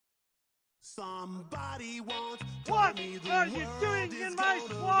Somebody once What are you doing in my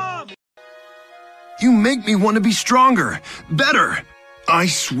swamp? You make me want to be stronger, better. I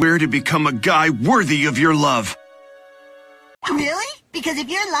swear to become a guy worthy of your love. Really? Because if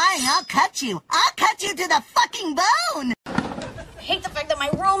you're lying, I'll cut you. I'll cut you to the fucking bone! I hate the fact that my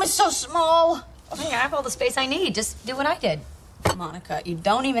room is so small. I think I have all the space I need. Just do what I did. Monica, you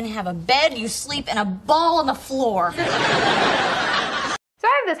don't even have a bed. You sleep in a ball on the floor. So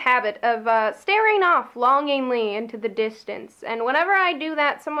I have this habit of staring off longingly into the distance, and whenever I do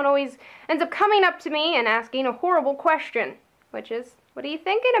that, someone always ends up coming up to me and asking a horrible question, which is, what are you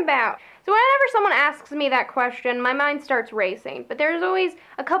thinking about? So whenever someone asks me that question, my mind starts racing, but there's always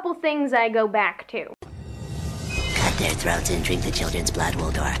a couple things I go back to. Cut their throats and drink the children's blood,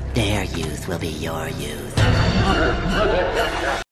 Waldor. Their youth will be your youth.